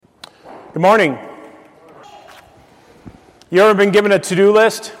Good morning. You ever been given a to-do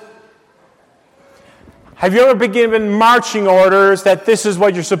list? Have you ever been given marching orders that this is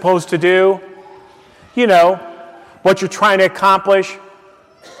what you're supposed to do? You know, what you're trying to accomplish,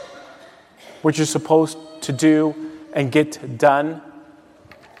 what you're supposed to do and get done.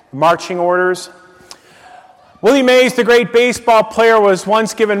 Marching orders. Willie Mays, the great baseball player, was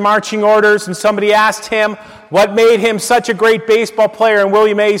once given marching orders, and somebody asked him what made him such a great baseball player, and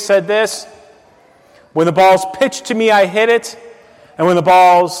Willie Mays said this: "When the ball's pitched to me, I hit it, and when the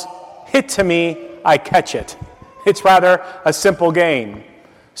ball's hit to me, I catch it." It's rather a simple game.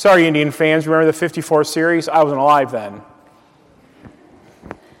 Sorry, Indian fans, remember the 54 series? I wasn't alive then.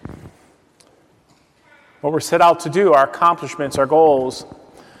 What we're set out to do, our accomplishments, our goals.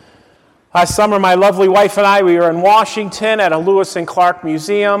 Last summer, my lovely wife and I, we were in Washington at a Lewis and Clark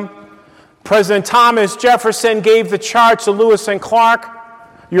museum. President Thomas Jefferson gave the charge to Lewis and Clark: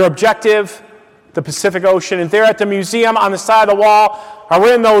 your objective, the Pacific Ocean. And there at the museum on the side of the wall are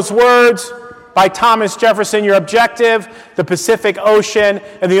written those words by Thomas Jefferson: your objective, the Pacific Ocean.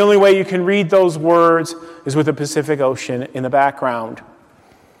 And the only way you can read those words is with the Pacific Ocean in the background.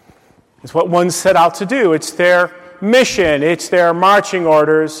 It's what one set out to do. It's their mission. It's their marching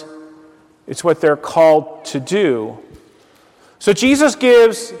orders. It's what they're called to do. So Jesus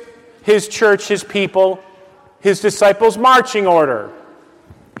gives his church, his people, his disciples marching order.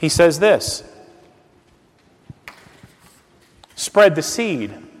 He says this: spread the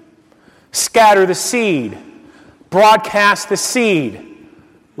seed, scatter the seed, broadcast the seed,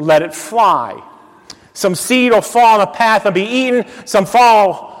 let it fly. Some seed will fall on the path and be eaten. Some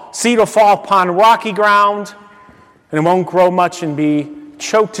seed will fall upon rocky ground, and it won't grow much and be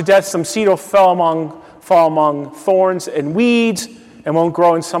choked to death. Some seed will fall among thorns and weeds and won't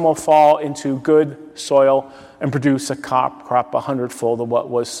grow, and some will fall into good soil and produce a crop 100-fold of what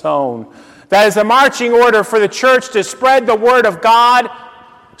was sown. That is the marching order for the church: to spread the word of God,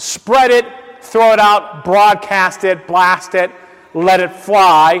 spread it, throw it out, broadcast it, blast it, let it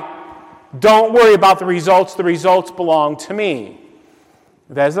fly. Don't worry about the results belong to me.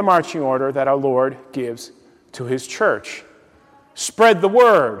 That is the marching order that our Lord gives to his church. Spread the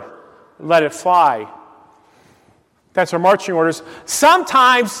word, let it fly. That's our marching orders.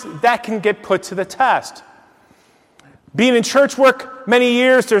 Sometimes that can get put to the test. Being in church work many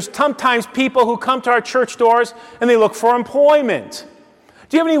years, there's sometimes people who come to our church doors and they look for employment.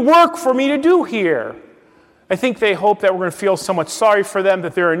 Do you have any work for me to do here? I think they hope that we're going to feel somewhat sorry for them,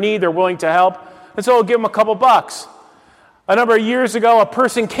 that they're in need, they're willing to help, and so we'll give them a couple bucks. A number of years ago, a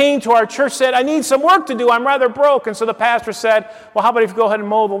person came to our church, said, "I need some work to do, I'm rather broke." And so the pastor said, "Well, how about if you go ahead and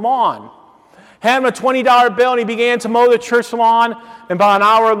mow the lawn?" Hand him a $20 bill, and he began to mow the church lawn. And about an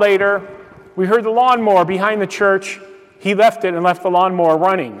hour later, we heard the lawnmower behind the church. He left it and left the lawnmower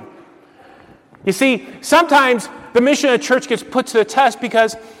running. You see, sometimes the mission of the church gets put to the test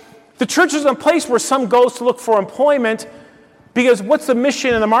because the church is a place where some goes to look for employment. Because what's the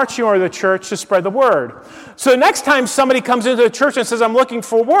mission and the marching order of the church? To spread the word. So the next time somebody comes into the church and says, "I'm looking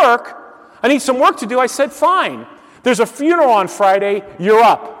for work, I need some work to do," I said, "Fine. There's a funeral on Friday, you're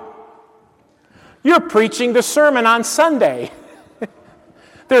up. You're preaching the sermon on Sunday.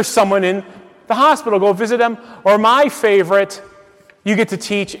 There's someone in the hospital, go visit them." Or my favorite, you get to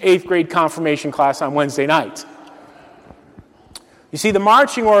teach 8th grade confirmation class on Wednesday night. You see, the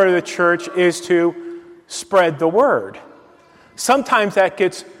marching order of the church is to spread the word. Sometimes that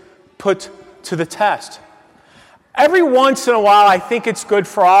gets put to the test. Every once in a while, I think it's good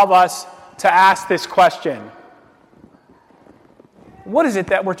for all of us to ask this question: what is it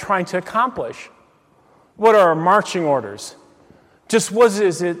that we're trying to accomplish? What are our marching orders? Just what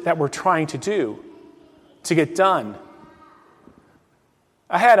is it that we're trying to do, to get done?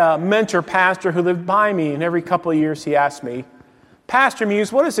 I had a mentor pastor who lived by me, and every couple of years he asked me, "Pastor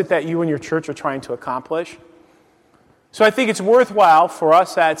Muse, what is it that you and your church are trying to accomplish?" So I think it's worthwhile for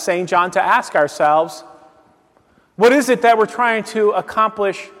us at St. John to ask ourselves, what is it that we're trying to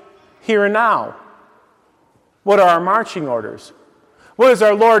accomplish here and now? What are our marching orders? What is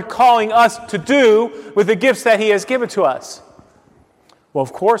our Lord calling us to do with the gifts that he has given to us? Well,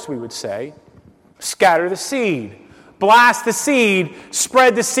 of course, we would say, scatter the seed, blast the seed,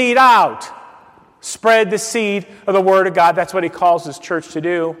 spread the seed out. Spread the seed of the Word of God. That's what he calls his church to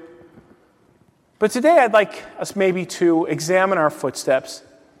do. But today I'd like us maybe to examine our footsteps,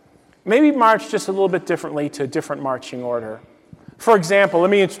 maybe march just a little bit differently to a different marching order. For example,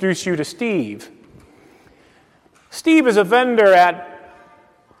 let me introduce you to Steve. Steve is a vendor at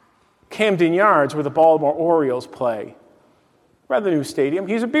Camden Yards where the Baltimore Orioles play. Rather new stadium.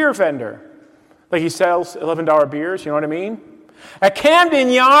 He's a beer vendor. Like he sells $11 beers, you know what I mean? At Camden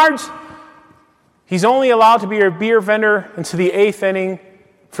Yards, He's only allowed to be a beer vendor into the 8th inning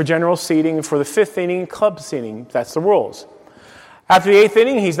for general seating, and for the 5th inning, club seating. That's the rules. After the 8th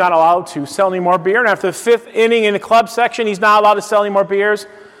inning, he's not allowed to sell any more beer, and after the 5th inning in the club section, he's not allowed to sell any more beers.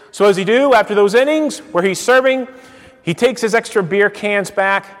 So what does he do? After those innings where he's serving, he takes his extra beer cans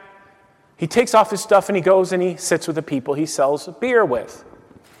back, he takes off his stuff, and he goes and he sits with the people he sells beer with.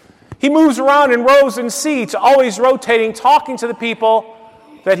 He moves around in rows and seats, always rotating, talking to the people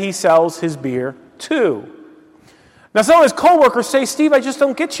that he sells his beer to. Now, some of his co-workers say, Steve, I just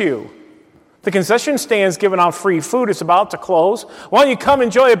don't get you. The concession stand's giving out free food. It's about to close. Why don't you come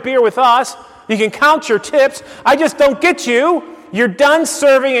enjoy a beer with us? You can count your tips. I just don't get you. You're done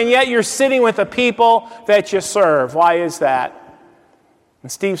serving, and yet you're sitting with the people that you serve. Why is that?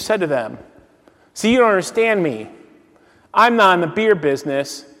 And Steve said to them, see, you don't understand me. I'm not in the beer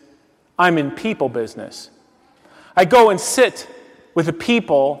business. I'm in people business. I go and sit with the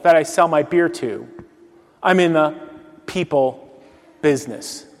people that I sell my beer to. I'm in the people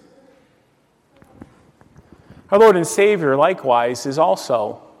business. Our Lord and Savior, likewise, is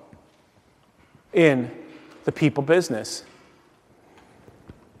also in the people business.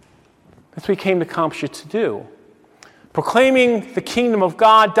 That's what he came to accomplish to do. Proclaiming the kingdom of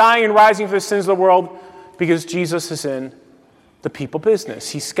God, dying and rising for the sins of the world, because Jesus is in the people business.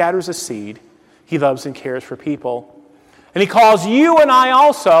 He scatters a seed. He loves and cares for people. And he calls you and I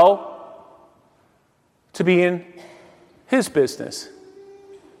also to be in his business,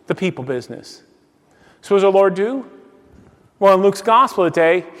 the people business. So what does our Lord do? Well, in Luke's gospel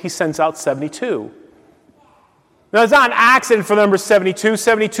today, he sends out 72. Now, it's not an accident for the number 72.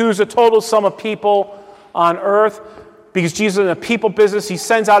 72 is the total sum of people on earth. Because Jesus is in the people business, he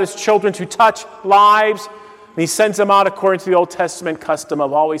sends out his children to touch lives. And he sends them out according to the Old Testament custom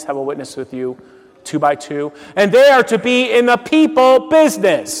of always have a witness with you, 2 by 2. And they are to be in the people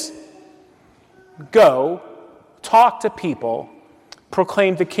business. Go, talk to people,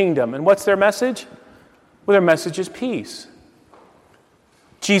 proclaim the kingdom. And what's their message? Well, their message is peace.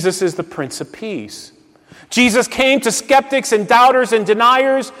 Jesus is the Prince of Peace. Jesus came to skeptics and doubters and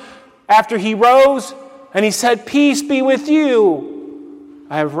deniers after he rose, and he said, peace be with you.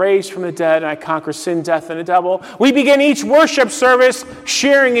 I have raised from the dead, and I conquer sin, death, and the devil. We begin each worship service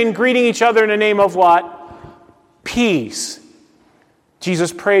sharing and greeting each other in the name of what? Peace.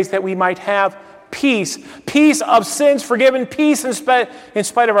 Jesus prays that we might have peace. Peace of sins forgiven. Peace in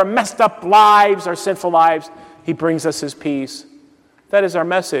spite of our messed up lives, our sinful lives. He brings us his peace. That is our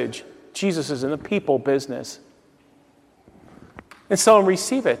message. Jesus is in the people business. And so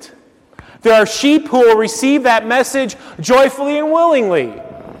receive it. There are sheep who will receive that message joyfully and willingly.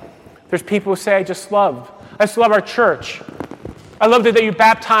 There's people who say, I just love our church. I love that you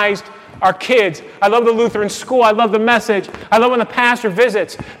baptized our kids. I love the Lutheran school. I love the message. I love when the pastor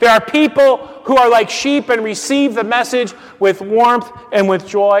visits. There are people who are like sheep and receive the message with warmth and with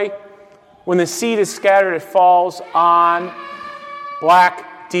joy. When the seed is scattered, it falls on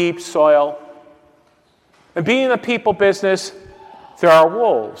black, deep soil. And being in the people business, there are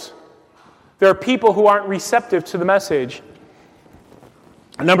wolves. There are people who aren't receptive to the message.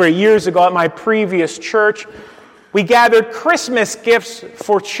 A number of years ago at my previous church, we gathered Christmas gifts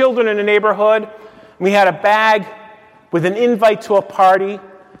for children in the neighborhood. We had a bag with an invite to a party.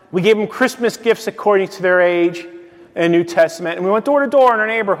 We gave them Christmas gifts according to their age in the New Testament. And we went door to door in our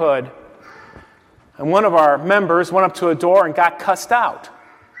neighborhood. And one of our members went up to a door and got cussed out.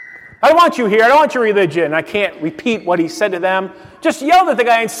 I don't want you here. I don't want your religion. I can't repeat what he said to them. Just yelled at the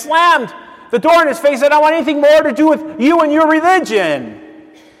guy and slammed the door in his face. I don't want anything more to do with you and your religion.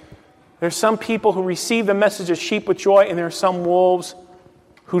 There's some people who receive the message of sheep with joy, and there are some wolves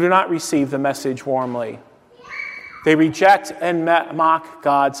who do not receive the message warmly. They reject and mock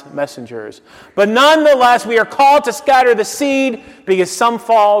God's messengers. But nonetheless, we are called to scatter the seed because some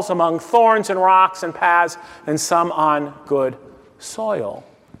falls among thorns and rocks and paths, and some on good soil.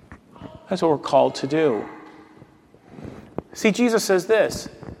 That's what we're called to do. See, Jesus says this.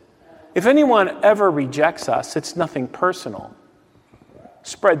 If anyone ever rejects us, it's nothing personal.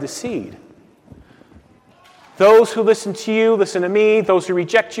 Spread the seed. Those who listen to you, listen to me. Those who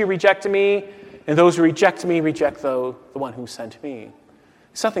reject you, reject me. And those who reject me, reject the one who sent me.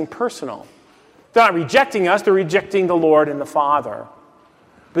 It's nothing personal. They're not rejecting us, they're rejecting the Lord and the Father.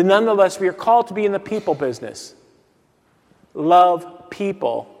 But nonetheless, we are called to be in the people business. Love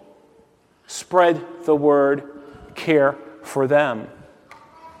people. Spread the word. Care for them.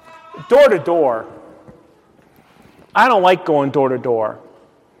 Door to door. I don't like going door to door.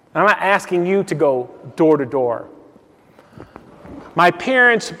 I'm not asking you to go door to door. My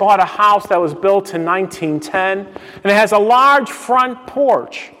parents bought a house that was built in 1910, and it has a large front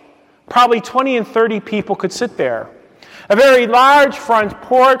porch. Probably 20 and 30 people could sit there. A very large front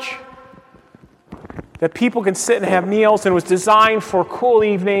porch that people can sit and have meals, and it was designed for cool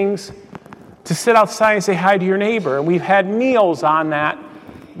evenings to sit outside and say hi to your neighbor. And we've had meals on that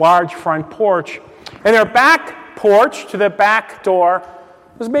large front porch. And their back porch to the back door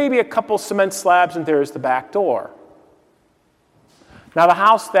was maybe a couple cement slabs, and there's the back door. Now, the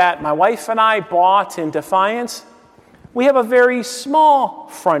house that my wife and I bought in Defiance, we have a very small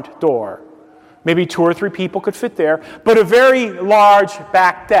front door. Maybe 2 or 3 people could fit there, but a very large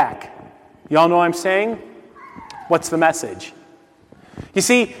back deck. Y'all know what I'm saying? What's the message? You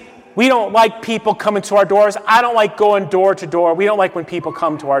see, we don't like people coming to our doors. I don't like going door to door. We don't like when people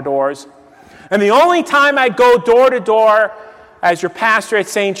come to our doors. And the only time I go door to door as your pastor at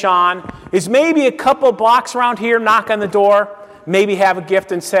St. John is maybe a couple blocks around here, knock on the door, maybe have a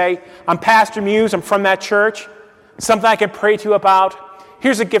gift and say, I'm Pastor Muse, I'm from that church, something I can pray to you about.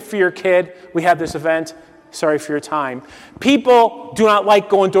 Here's a gift for your kid. We have this event. Sorry for your time. People do not like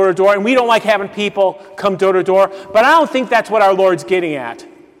going door to door, and we don't like having people come door to door, but I don't think that's what our Lord's getting at.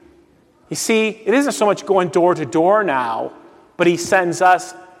 You see, it isn't so much going door to door now, but he sends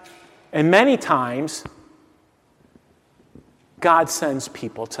us, and many times, God sends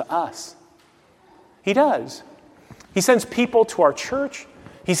people to us. He does. He sends people to our church.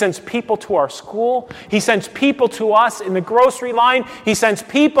 He sends people to our school. He sends people to us in the grocery line. He sends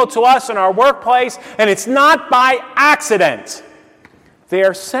people to us in our workplace, and it's not by accident. They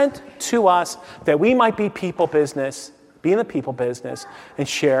are sent to us that we might be people business, be in the people business, and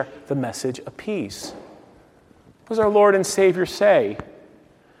share the message of peace. What does our Lord and Savior say?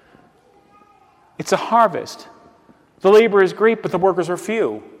 It's a harvest. The labor is great, but the workers are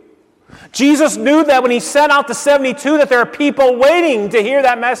few. Jesus knew that when he sent out the 72 that there are people waiting to hear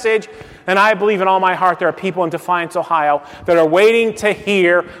that message. And I believe in all my heart there are people in Defiance, Ohio that are waiting to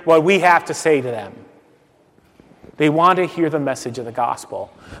hear what we have to say to them. They want to hear the message of the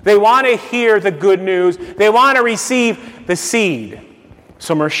gospel. They want to hear the good news. They want to receive the seed.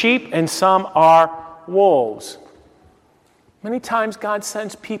 Some are sheep and some are wolves. Many times God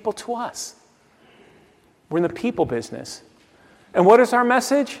sends people to us. We're in the people business. And what is our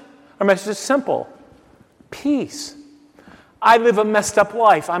message? Our message is simple. Peace. I live a messed up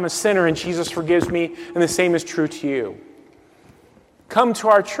life. I'm a sinner and Jesus forgives me, and the same is true to you. Come to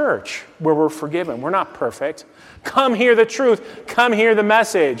our church where we're forgiven. We're not perfect. Come hear the truth. Come hear the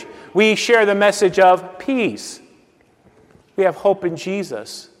message. We share the message of peace. We have hope in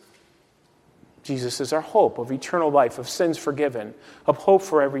Jesus. Jesus is our hope of eternal life, of sins forgiven, of hope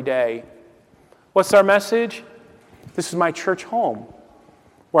for every day. What's our message? This is my church home,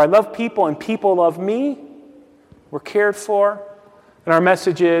 where I love people and people love me. We're cared for. And our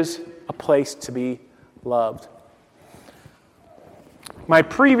message is a place to be loved. My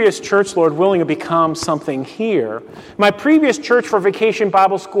previous church, Lord willing, will become something here. My previous church for Vacation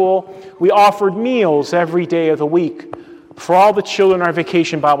Bible School, we offered meals every day of the week for all the children in our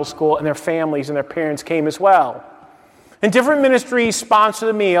Vacation Bible School, and their families and their parents came as well. And different ministries sponsored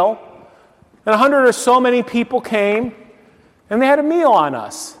the meal, and 100 or so many people came, and they had a meal on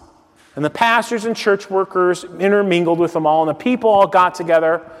us. And the pastors and church workers intermingled with them all, and the people all got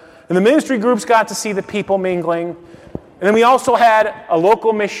together, and the ministry groups got to see the people mingling. And then we also had a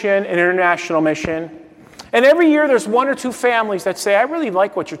local mission, an international mission. And every year there's 1 or 2 families that say, I really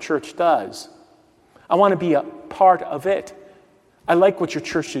like what your church does. I want to be a part of it. I like what your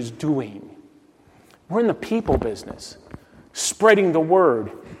church is doing. We're in the people business, spreading the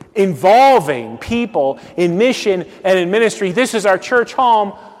word, involving people in mission and in ministry. This is our church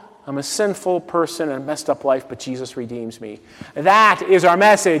home. I'm a sinful person and a messed up life, but Jesus redeems me. That is our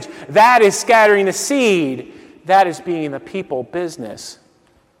message. That is scattering the seed. That is being in the people business.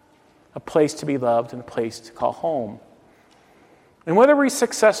 A place to be loved and a place to call home. And whether we're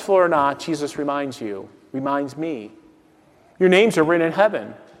successful or not, Jesus reminds me, your names are written in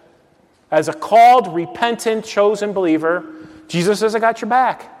heaven. As a called, repentant, chosen believer, Jesus says, I got your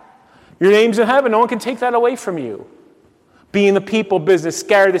back. Your name's in heaven. No one can take that away from you. Be in the people business.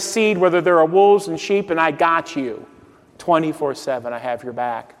 Scatter the seed, whether there are wolves and sheep, and I got you. 24/7, I have your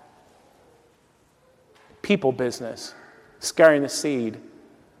back. People business. Scattering the seed.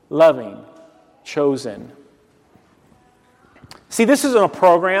 Loving. Chosen. See, this isn't a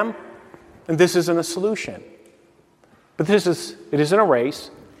program, and this isn't a solution. But it isn't a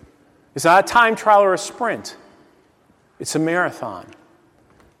race. It's not a time trial or a sprint. It's a marathon.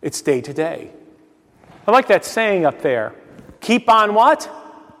 It's day to day. I like that saying up there. Keep on what?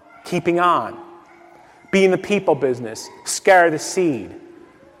 Keeping on. Be in the people business. Scatter the seed.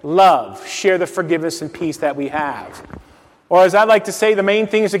 Love. Share the forgiveness and peace that we have. Or as I like to say, the main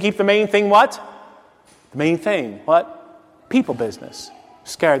thing is to keep the main thing what? The main thing, what? People business.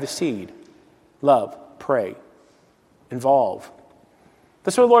 Scatter the seed. Love. Pray. Involve.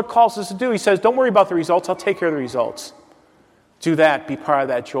 That's what the Lord calls us to do. He says, don't worry about the results. I'll take care of the results. Do that. Be part of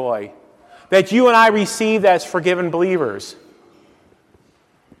that joy that you and I received as forgiven believers.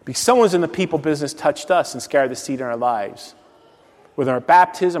 Because someone's in the people business touched us and scattered the seed in our lives. Whether our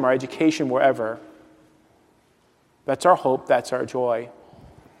baptism, our education, wherever. That's our hope. That's our joy.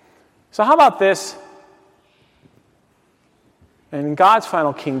 So how about this? And in God's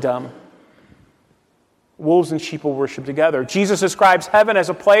final kingdom, wolves and sheep will worship together. Jesus describes heaven as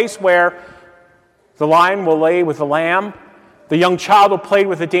a place where the lion will lay with the lamb, the young child will play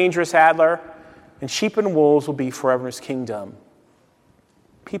with the dangerous adder, and sheep and wolves will be forever in his kingdom.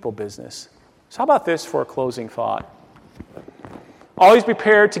 People business. So how about this for a closing thought? Always be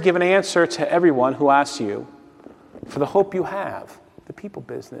prepared to give an answer to everyone who asks you for the hope you have, the people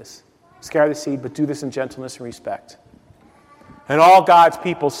business. Scatter the seed, but do this in gentleness and respect. And all God's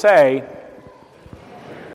people say,